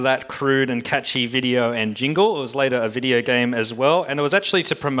that crude and catchy video and jingle. It was later a video game as well, and it was actually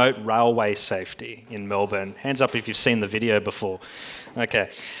to promote railway safety in Melbourne. Hands up if you've seen the video before. Okay,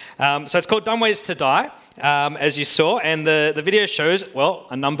 so it's called Dumb Ways to Die, as you saw, and the video shows, well,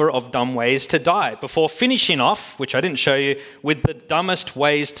 a number of dumb ways to die, before finishing off, which I didn't show you, with the dumbest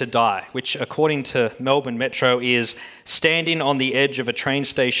ways to die, which according to Melbourne Metro is standing on the edge of a train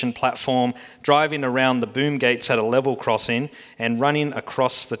station platform, driving around the boom gates at a level crossing, and running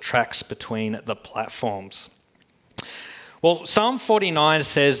across the tracks between the platforms. Well, Psalm 49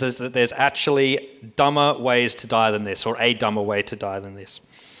 says that there's actually dumber ways to die than this, or a dumber way to die than this.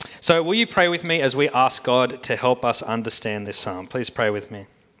 So will you pray with me as we ask God to help us understand this psalm? Please pray with me.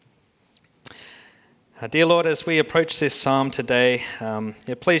 Dear Lord, as we approach this psalm today,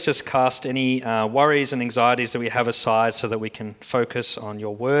 please just cast any worries and anxieties that we have aside so that we can focus on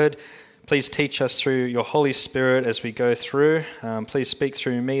your word. Please teach us through your Holy Spirit as we go through. Please speak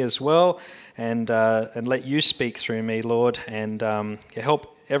through me as well, and let you speak through me, Lord, and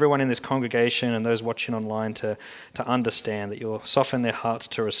help everyone in this congregation and those watching online to understand that you'll soften their hearts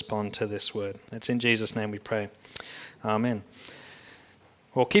to respond to this word. It's in Jesus' name we pray. Amen.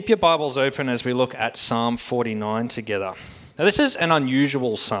 Well, keep your Bibles open as we look at Psalm 49 together. Now, this is an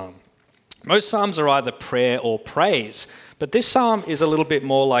unusual psalm. Most psalms are either prayer or praise, but this psalm is a little bit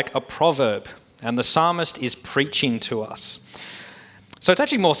more like a proverb, and the psalmist is preaching to us. So it's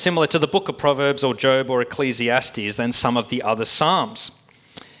actually more similar to the book of Proverbs or Job or Ecclesiastes than some of the other psalms.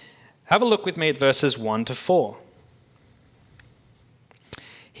 Have a look with me at verses 1 to 4.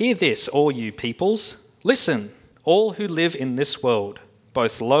 Hear this, all you peoples. Listen, all who live in this world,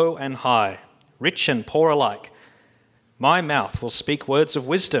 both low and high, rich and poor alike. My mouth will speak words of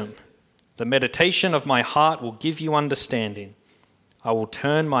wisdom. The meditation of my heart will give you understanding. I will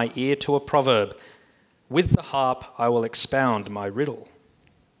turn my ear to a proverb. With the harp I will expound my riddle.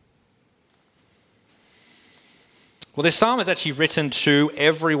 Well, this psalm is actually written to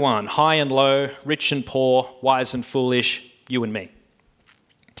everyone, high and low, rich and poor, wise and foolish, you and me.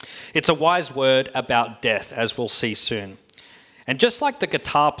 It's a wise word about death, as we'll see soon. And just like the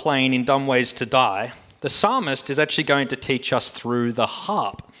guitar playing in Dumb Ways to Die, the psalmist is actually going to teach us through the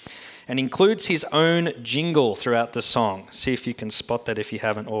harp and includes his own jingle throughout the song. See if you can spot that if you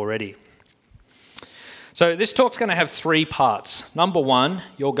haven't already. So this talk's going to have 3 parts. Number 1,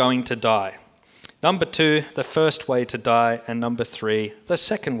 you're going to die. Number 2, the first way to die. And number 3, the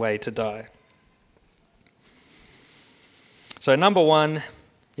second way to die. So number 1,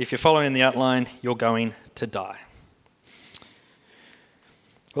 if you're following the outline, you're going to die.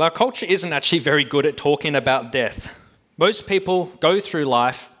 Well, our culture isn't actually very good at talking about death. Most people go through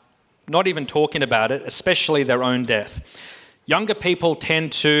life not even talking about it, especially their own death. Younger people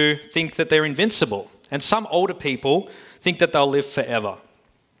tend to think that they're invincible, and some older people think that they'll live forever.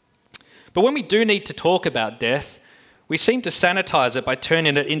 But when we do need to talk about death, we seem to sanitize it by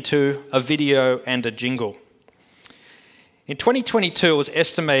turning it into a video and a jingle. In 2022, it was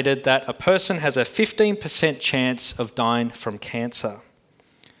estimated that a person has a 15% chance of dying from cancer.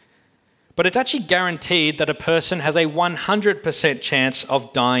 But it's actually guaranteed that a person has a 100% chance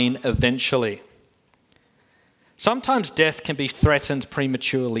of dying eventually. Sometimes death can be threatened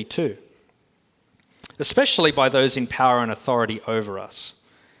prematurely too, especially by those in power and authority over us.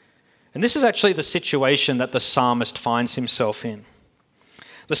 And this is actually the situation that the psalmist finds himself in.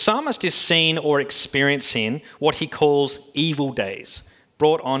 The psalmist is seen or experiencing what he calls evil days,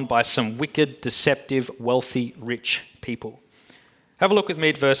 brought on by some wicked, deceptive, wealthy, rich people. Have a look with me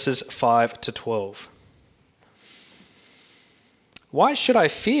at verses 5 to 12. Why should I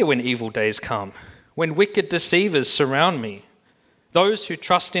fear when evil days come, when wicked deceivers surround me, those who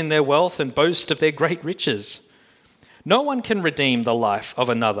trust in their wealth and boast of their great riches? No one can redeem the life of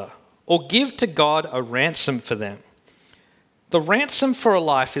another or give to God a ransom for them. The ransom for a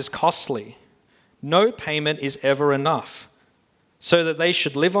life is costly. No payment is ever enough, so that they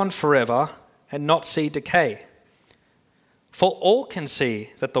should live on forever and not see decay. For all can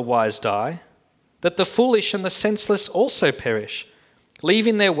see that the wise die, that the foolish and the senseless also perish,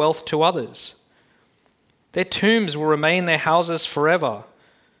 leaving their wealth to others. Their tombs will remain their houses forever,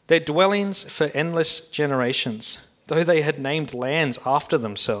 their dwellings for endless generations, though they had named lands after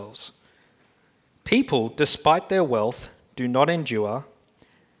themselves. People, despite their wealth, do not endure.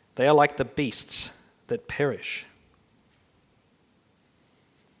 They are like the beasts that perish.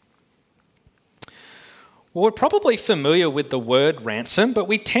 Well, we're probably familiar with the word ransom, but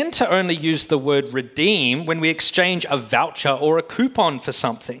we tend to only use the word redeem when we exchange a voucher or a coupon for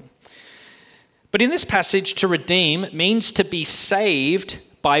something. But in this passage, to redeem means to be saved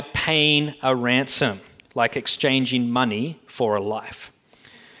by paying a ransom, like exchanging money for a life.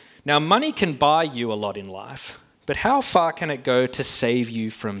 Now, money can buy you a lot in life, but how far can it go to save you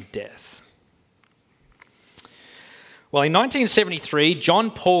from death? Well, in 1973,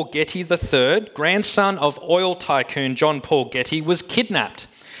 John Paul Getty III, grandson of oil tycoon John Paul Getty, was kidnapped.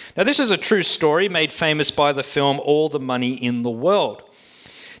 Now, this is a true story made famous by the film All the Money in the World.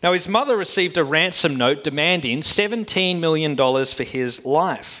 Now, his mother received a ransom note demanding $17 million for his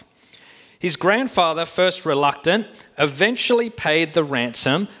life. His grandfather, first reluctant, eventually paid the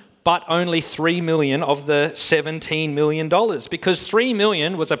ransom, but only $3 million of the $17 million, because $3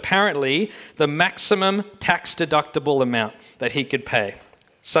 million was apparently the maximum tax-deductible amount that he could pay.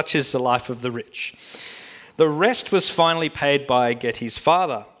 Such is the life of the rich. The rest was finally paid by Getty's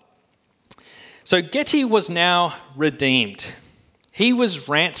father. So Getty was now redeemed. He was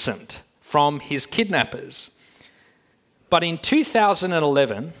ransomed from his kidnappers. But in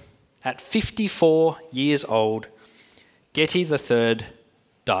 2011, at 54 years old, Getty III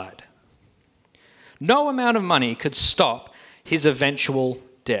died. No amount of money could stop his eventual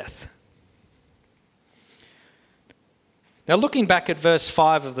death. Now, looking back at verse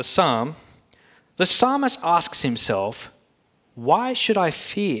 5 of the psalm, the psalmist asks himself, why should I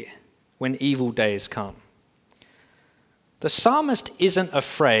fear when evil days come? The psalmist isn't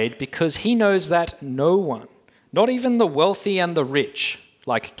afraid because he knows that no one, not even the wealthy and the rich,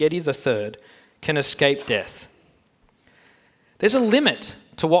 like Getty III, can escape death. There's a limit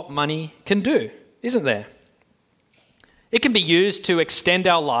to what money can do, isn't there? It can be used to extend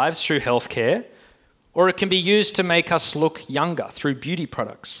our lives through healthcare, or it can be used to make us look younger through beauty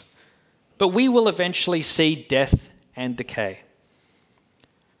products. But we will eventually see death and decay.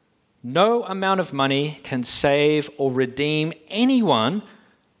 No amount of money can save or redeem anyone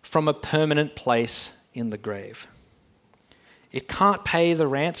from a permanent place in the grave. It can't pay the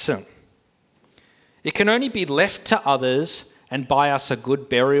ransom. It can only be left to others and buy us a good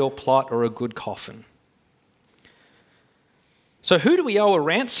burial plot or a good coffin. So who do we owe a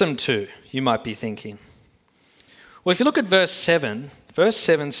ransom to, you might be thinking? Well, if you look at verse 7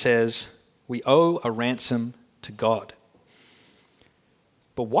 says, we owe a ransom to God.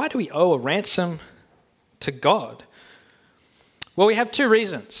 But why do we owe a ransom to God? Well, we have two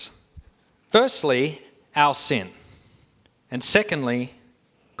reasons. Firstly, our sin. And secondly,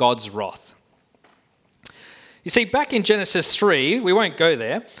 God's wrath. You see, back in Genesis 3, we won't go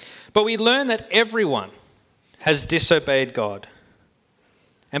there, but we learn that everyone has disobeyed God.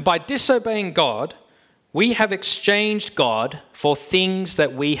 And by disobeying God, we have exchanged God for things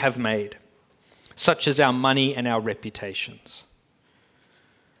that we have made, such as our money and our reputations.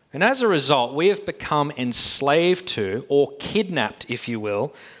 And as a result, we have become enslaved to, or kidnapped, if you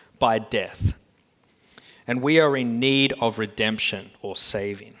will, by death. And we are in need of redemption or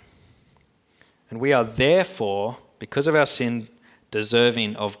saving. And we are therefore, because of our sin,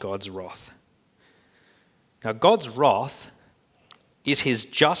 deserving of God's wrath. Now, God's wrath is his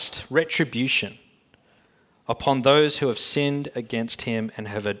just retribution upon those who have sinned against him and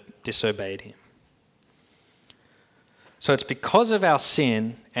have disobeyed him. So it's because of our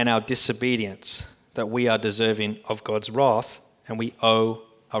sin and our disobedience that we are deserving of God's wrath, and we owe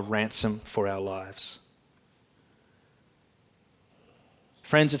a ransom for our lives.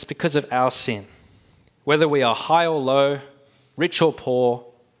 Friends, it's because of our sin. Whether we are high or low, rich or poor,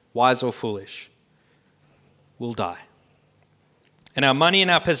 wise or foolish, we'll die. And our money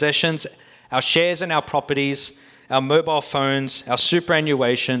and our possessions, our shares and our properties, our mobile phones, our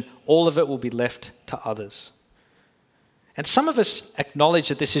superannuation, all of it will be left to others. And some of us acknowledge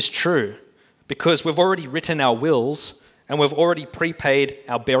that this is true because we've already written our wills and we've already prepaid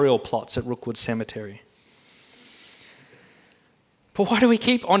our burial plots at Rookwood Cemetery. But why do we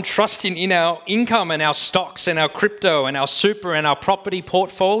keep on trusting in our income and our stocks and our crypto and our super and our property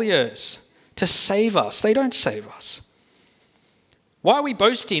portfolios to save us? They don't save us. Why are we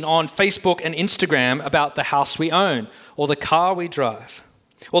boasting on Facebook and Instagram about the house we own or the car we drive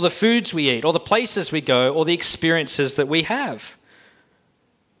or the foods we eat or the places we go or the experiences that we have?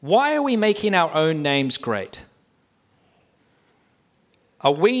 Why are we making our own names great?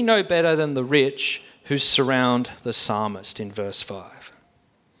 Are we no better than the rich who surround the psalmist in verse 5?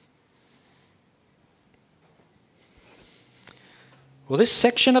 Well, this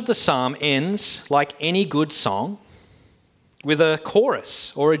section of the psalm ends like any good song with a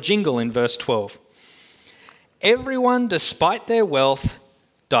chorus or a jingle in verse 12. Everyone, despite their wealth,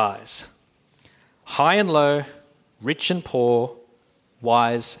 dies. High and low, rich and poor,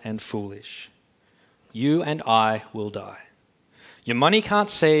 wise and foolish. You and I will die. Your money can't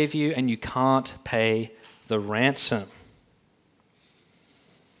save you and you can't pay the ransom.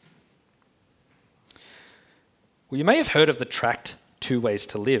 Well, you may have heard of the tract two ways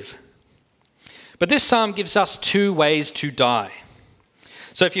to live. But this psalm gives us two ways to die.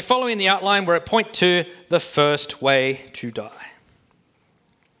 So if you're following the outline, we're at point 2, the first way to die.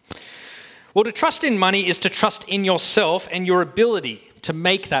 Well, to trust in money is to trust in yourself and your ability to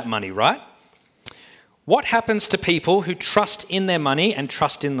make that money, right? What happens to people who trust in their money and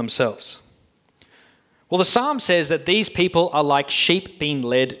trust in themselves? Well, the psalm says that these people are like sheep being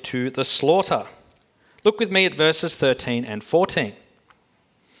led to the slaughter. Look with me at verses 13 and 14.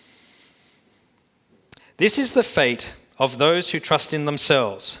 This is the fate of those who trust in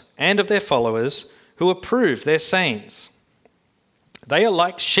themselves and of their followers who approve their sayings. They are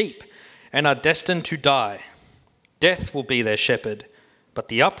like sheep and are destined to die. Death will be their shepherd, but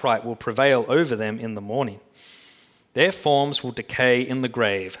the upright will prevail over them in the morning. Their forms will decay in the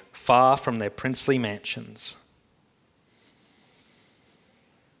grave, far from their princely mansions.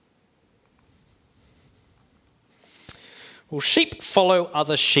 Well, sheep follow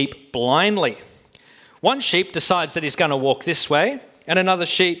other sheep blindly. One sheep decides that he's going to walk this way, and another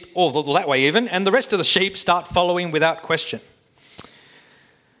sheep, or that way even, and the rest of the sheep start following without question.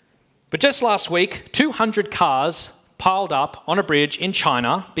 But just last week, 200 cars piled up on a bridge in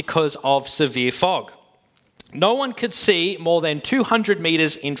China because of severe fog. No one could see more than 200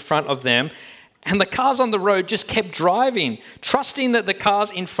 meters in front of them, and the cars on the road just kept driving, trusting that the cars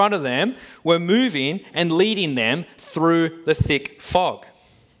in front of them were moving and leading them through the thick fog.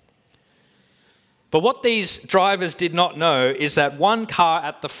 But what these drivers did not know is that one car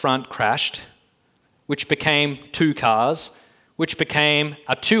at the front crashed, which became 2 cars, which became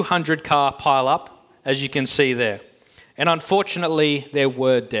a 200-car pile-up, as you can see there. And unfortunately, there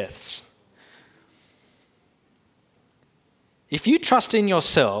were deaths. If you trust in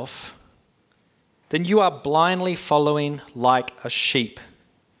yourself, then you are blindly following like a sheep.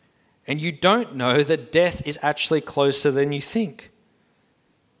 And you don't know that death is actually closer than you think.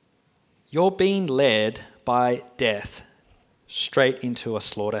 You're being led by death straight into a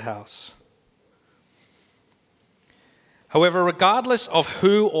slaughterhouse. However, regardless of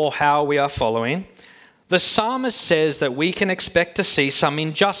who or how we are following, the psalmist says that we can expect to see some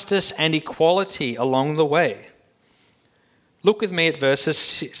injustice and equality along the way. Look with me at verses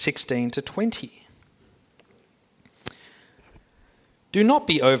 16 to 20. Do not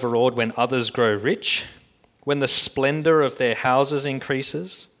be overawed when others grow rich, when the splendor of their houses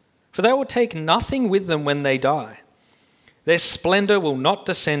increases, for they will take nothing with them when they die. Their splendor will not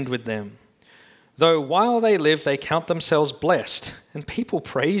descend with them. Though while they live, they count themselves blessed, and people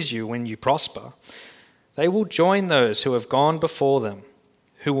praise you when you prosper. They will join those who have gone before them,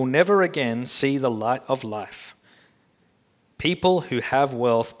 who will never again see the light of life. People who have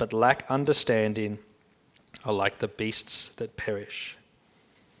wealth but lack understanding are like the beasts that perish.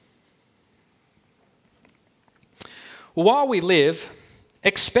 While we live,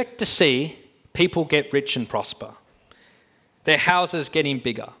 expect to see people get rich and prosper, their houses getting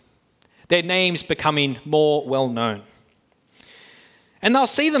bigger, their names becoming more well known. And they'll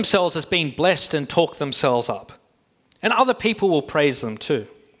see themselves as being blessed and talk themselves up. And other people will praise them too.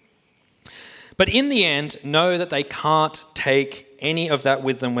 But in the end, know that they can't take any of that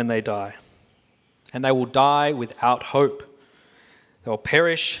with them when they die. And they will die without hope. They'll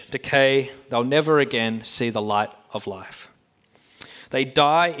perish, decay, they'll never again see the light of life. They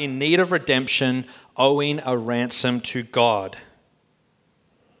die in need of redemption, owing a ransom to God.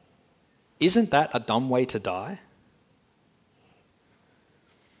 Isn't that a dumb way to die?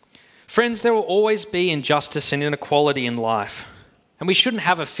 Friends, there will always be injustice and inequality in life, and we shouldn't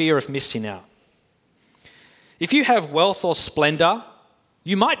have a fear of missing out. If you have wealth or splendor,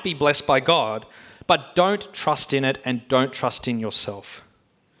 you might be blessed by God, but don't trust in it and don't trust in yourself.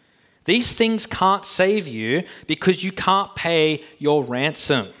 These things can't save you because you can't pay your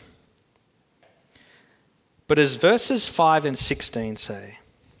ransom. But as verses 5 and 16 say,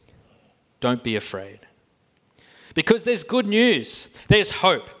 don't be afraid. Because there's good news, there's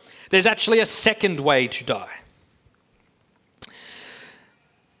hope. There's actually a second way to die.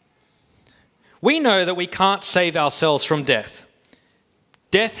 We know that we can't save ourselves from death.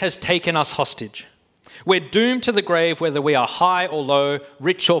 Death has taken us hostage. We're doomed to the grave whether we are high or low,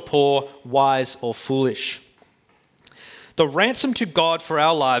 rich or poor, wise or foolish. The ransom to God for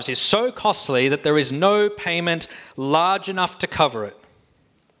our lives is so costly that there is no payment large enough to cover it.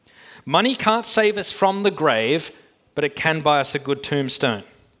 Money can't save us from the grave, but it can buy us a good tombstone.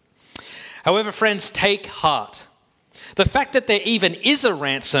 However, friends, take heart. The fact that there even is a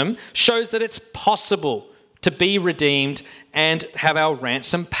ransom shows that it's possible to be redeemed and have our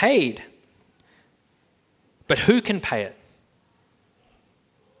ransom paid. But who can pay it?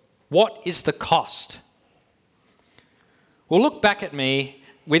 What is the cost? Well, look back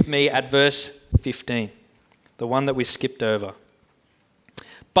with me at verse 15, the one that we skipped over.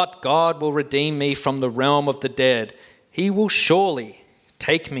 But God will redeem me from the realm of the dead. He will surely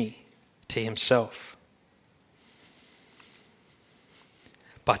take me to himself.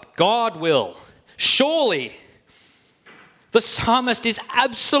 But God will surely. The psalmist is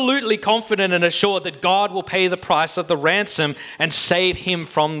absolutely confident and assured that God will pay the price of the ransom and save him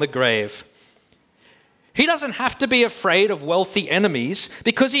from the grave. He doesn't have to be afraid of wealthy enemies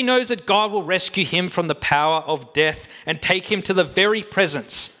because he knows that God will rescue him from the power of death and take him to the very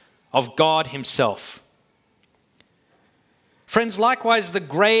presence of God himself. Friends, likewise, the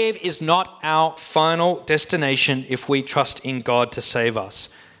grave is not our final destination if we trust in God to save us.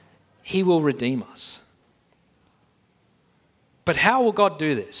 He will redeem us. But how will God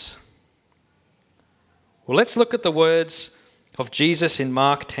do this? Well, let's look at the words of Jesus in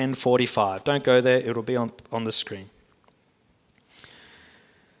Mark 10:45. Don't go there, it'll be on the screen.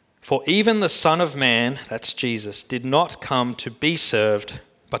 For even the Son of Man, that's Jesus, did not come to be served,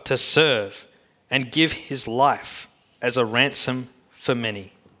 but to serve and give his life as a ransom for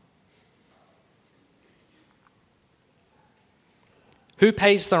many. Who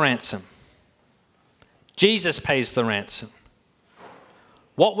pays the ransom? Jesus pays the ransom.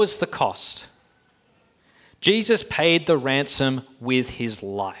 What was the cost? Jesus paid the ransom with his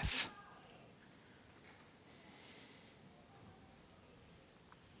life.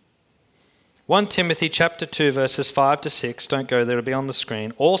 Timothy chapter 2 verses 5 to 6, don't go there, it'll be on the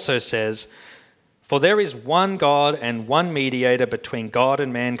screen, also says, for there is one God and one mediator between God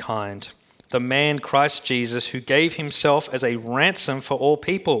and mankind, the man Christ Jesus, who gave himself as a ransom for all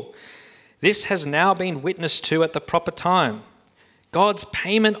people. This has now been witnessed to at the proper time. God's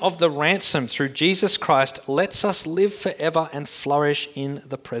payment of the ransom through Jesus Christ lets us live forever and flourish in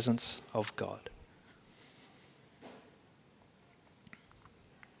the presence of God.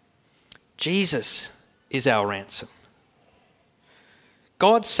 Jesus is our ransom.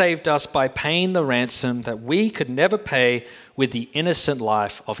 God saved us by paying the ransom that we could never pay with the innocent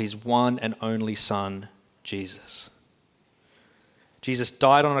life of his one and only Son, Jesus. Jesus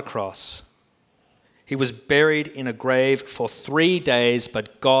died on a cross. He was buried in a grave for 3 days,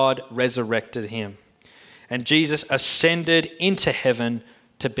 but God resurrected him. And Jesus ascended into heaven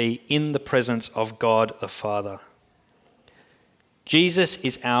to be in the presence of God the Father. Jesus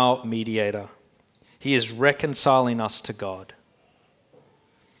is our mediator. He is reconciling us to God.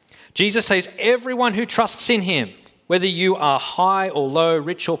 Jesus says everyone who trusts in him, whether you are high or low,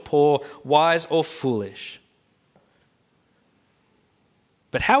 rich or poor, wise or foolish.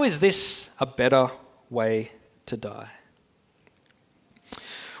 But how is this a better way to die?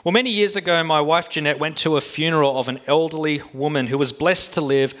 Well, many years ago, my wife Jeanette went to a funeral of an elderly woman who was blessed to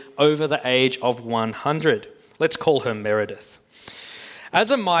live over the age of 100. Let's call her Meredith. As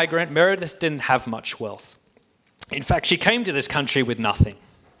a migrant, Meredith didn't have much wealth. In fact, she came to this country with nothing.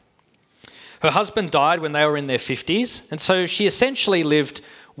 Her husband died when they were in their 50s, and so she essentially lived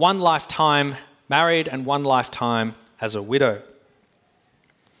one lifetime married and one lifetime as a widow.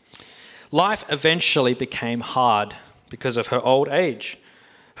 Life eventually became hard because of her old age.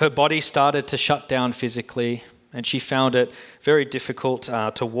 Her body started to shut down physically, and she found it very difficult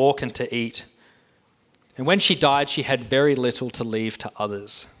to walk and to eat. And when she died, she had very little to leave to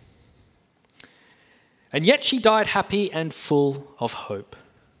others. And yet she died happy and full of hope.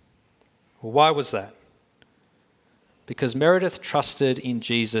 Well, why was that? Because Meredith trusted in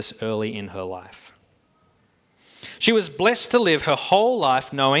Jesus early in her life. She was blessed to live her whole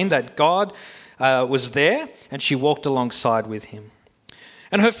life knowing that God was there and she walked alongside with him.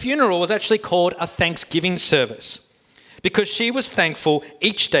 And her funeral was actually called a Thanksgiving service because she was thankful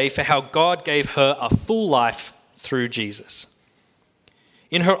each day for how God gave her a full life through Jesus.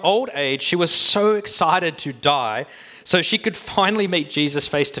 In her old age, she was so excited to die so she could finally meet Jesus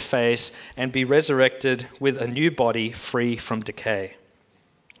face to face and be resurrected with a new body free from decay.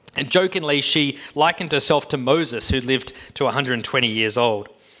 And jokingly, she likened herself to Moses, who lived to 120 years old.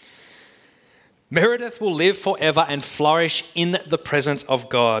 Meredith will live forever and flourish in the presence of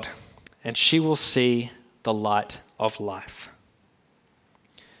God, and she will see the light of life.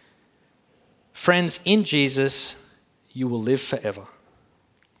 Friends, in Jesus, you will live forever.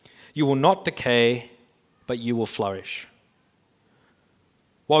 You will not decay, but you will flourish.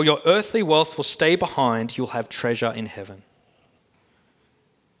 While your earthly wealth will stay behind, you'll have treasure in heaven.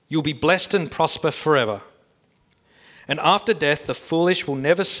 You'll be blessed and prosper forever. And after death, the foolish will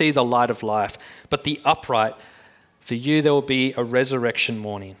never see the light of life, but the upright, for you there will be a resurrection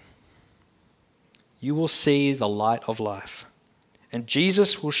morning. You will see the light of life, and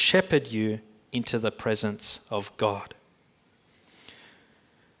Jesus will shepherd you into the presence of God.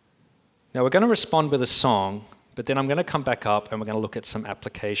 Now we're going to respond with a song, but then I'm going to come back up and we're going to look at some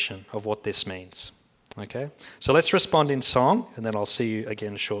application of what this means. Okay? So let's respond in song, and then I'll see you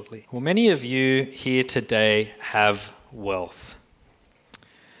again shortly. Well, many of you here today have wealth.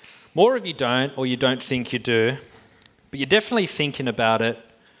 More of you don't, or you don't think you do, but you're definitely thinking about it,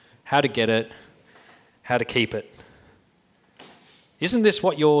 how to get it, how to keep it. Isn't this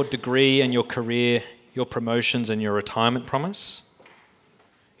what your degree and your career, your promotions and your retirement promise?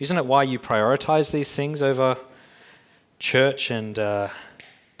 Isn't it why you prioritize these things over church and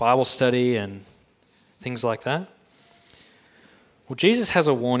Bible study and things like that? Well, Jesus has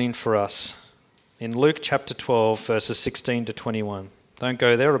a warning for us in Luke chapter 12, verses 16 to 21. Don't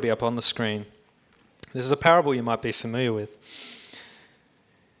go there, it'll be up on the screen. This is a parable you might be familiar with.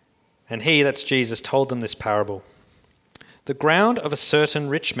 And he, that's Jesus, told them this parable. The ground of a certain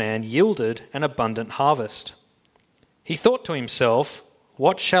rich man yielded an abundant harvest. He thought to himself,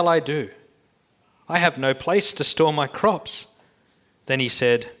 "What shall I do? I have no place to store my crops." Then he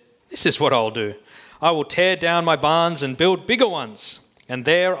said, "This is what I'll do. I will tear down my barns and build bigger ones, and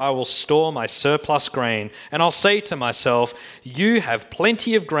there I will store my surplus grain. And I'll say to myself, you have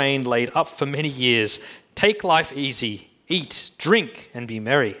plenty of grain laid up for many years. Take life easy, eat, drink, and be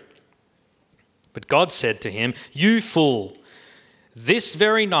merry." But God said to him, "You fool, this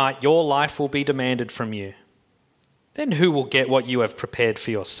very night your life will be demanded from you. Then who will get what you have prepared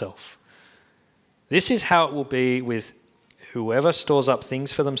for yourself? This is how it will be with whoever stores up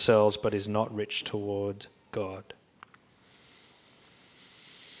things for themselves but is not rich toward God."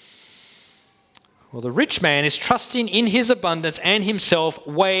 Well, the rich man is trusting in his abundance and himself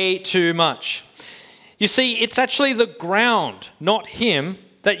way too much. You see, it's actually the ground, not him,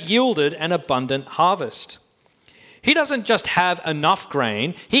 that yielded an abundant harvest. He doesn't just have enough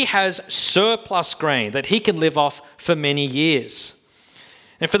grain, he has surplus grain that he can live off for many years.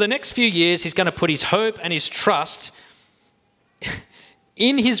 And for the next few years, he's going to put his hope and his trust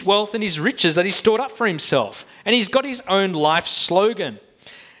in his wealth and his riches that he's stored up for himself. And he's got his own life slogan: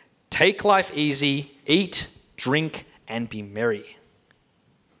 take life easy, eat, drink, and be merry.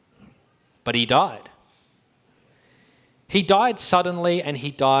 But he died. He died suddenly, and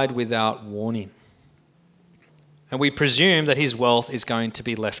he died without warning. And we presume that his wealth is going to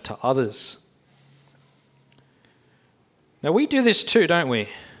be left to others. Now, we do this too, don't we?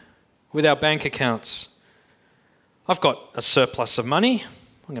 With our bank accounts. I've got a surplus of money.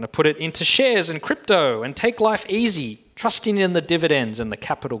 I'm going to put it into shares and crypto and take life easy, trusting in the dividends and the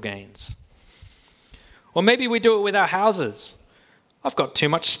capital gains. Or maybe we do it with our houses. I've got too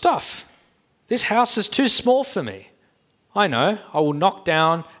much stuff. This house is too small for me. I know, I will knock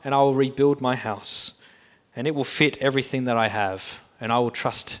down and I will rebuild my house. And it will fit everything that I have, and I will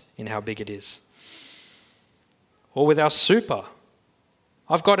trust in how big it is. Or with our super.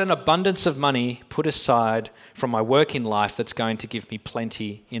 I've got an abundance of money put aside from my working life that's going to give me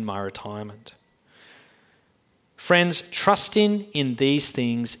plenty in my retirement. Friends, trusting in these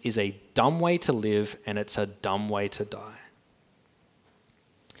things is a dumb way to live, and it's a dumb way to die.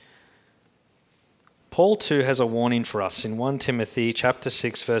 Paul too has a warning for us in 1 Timothy chapter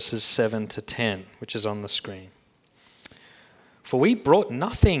 6 verses 7 to 10, which is on the screen. "For we brought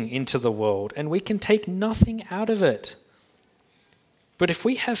nothing into the world, and we can take nothing out of it. But if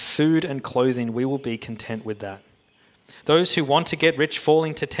we have food and clothing, we will be content with that. Those who want to get rich fall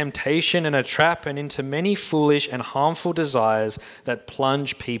into temptation and a trap and into many foolish and harmful desires that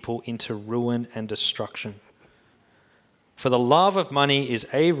plunge people into ruin and destruction. For the love of money is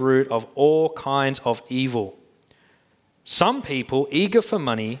a root of all kinds of evil. Some people, eager for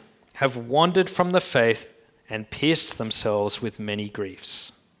money, have wandered from the faith and pierced themselves with many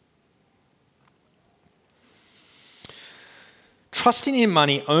griefs." Trusting in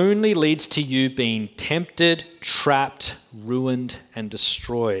money only leads to you being tempted, trapped, ruined, and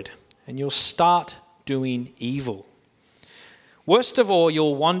destroyed. And you'll start doing evil. Worst of all,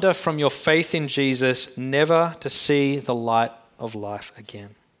 you'll wander from your faith in Jesus, never to see the light of life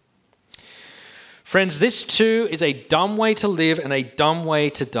again. Friends, this too is a dumb way to live and a dumb way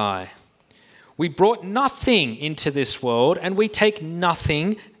to die. We brought nothing into this world, and we take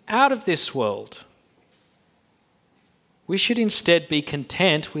nothing out of this world. We should instead be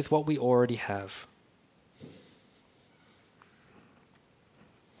content with what we already have.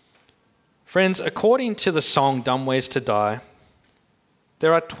 Friends, according to the song Dumb Ways to Die,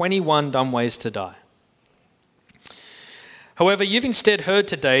 there are 21 dumb ways to die. However, you've instead heard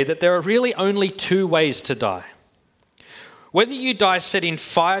today that there are really only 2 ways to die. Whether you die setting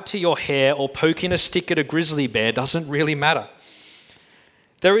fire to your hair or poking a stick at a grizzly bear doesn't really matter.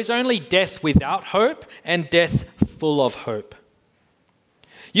 There is only death without hope and death full of hope.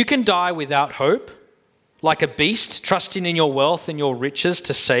 You can die without hope, like a beast trusting in your wealth and your riches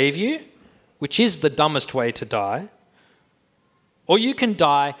to save you, which is the dumbest way to die. Or you can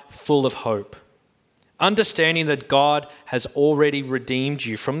die full of hope, understanding that God has already redeemed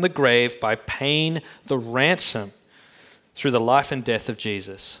you from the grave by paying the ransom through the life and death of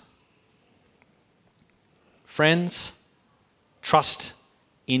Jesus. Friends, trust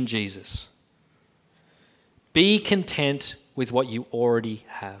in Jesus. Be content with what you already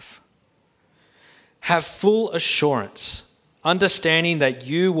have. Have full assurance, understanding that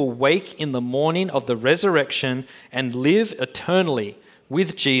you will wake in the morning of the resurrection and live eternally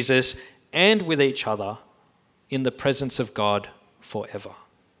with Jesus and with each other in the presence of God forever.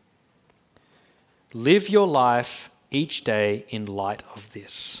 Live your life each day in light of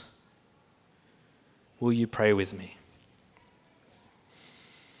this. Will you pray with me?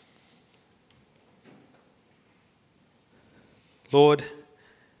 Lord,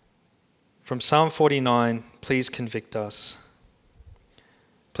 from Psalm 49, please convict us.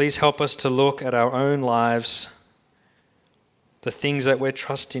 Please help us to look at our own lives, the things that we're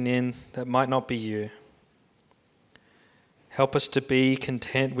trusting in that might not be you. Help us to be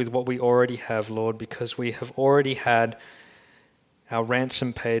content with what we already have, Lord, because we have already had our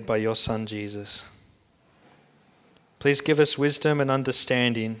ransom paid by your Son, Jesus. Please give us wisdom and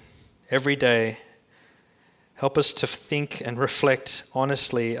understanding every day. Help us to think and reflect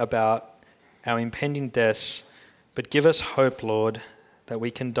honestly about our impending deaths, but give us hope, Lord, that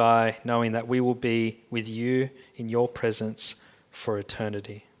we can die knowing that we will be with you in your presence for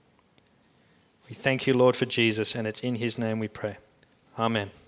eternity. We thank you, Lord, for Jesus, and it's in his name we pray. Amen.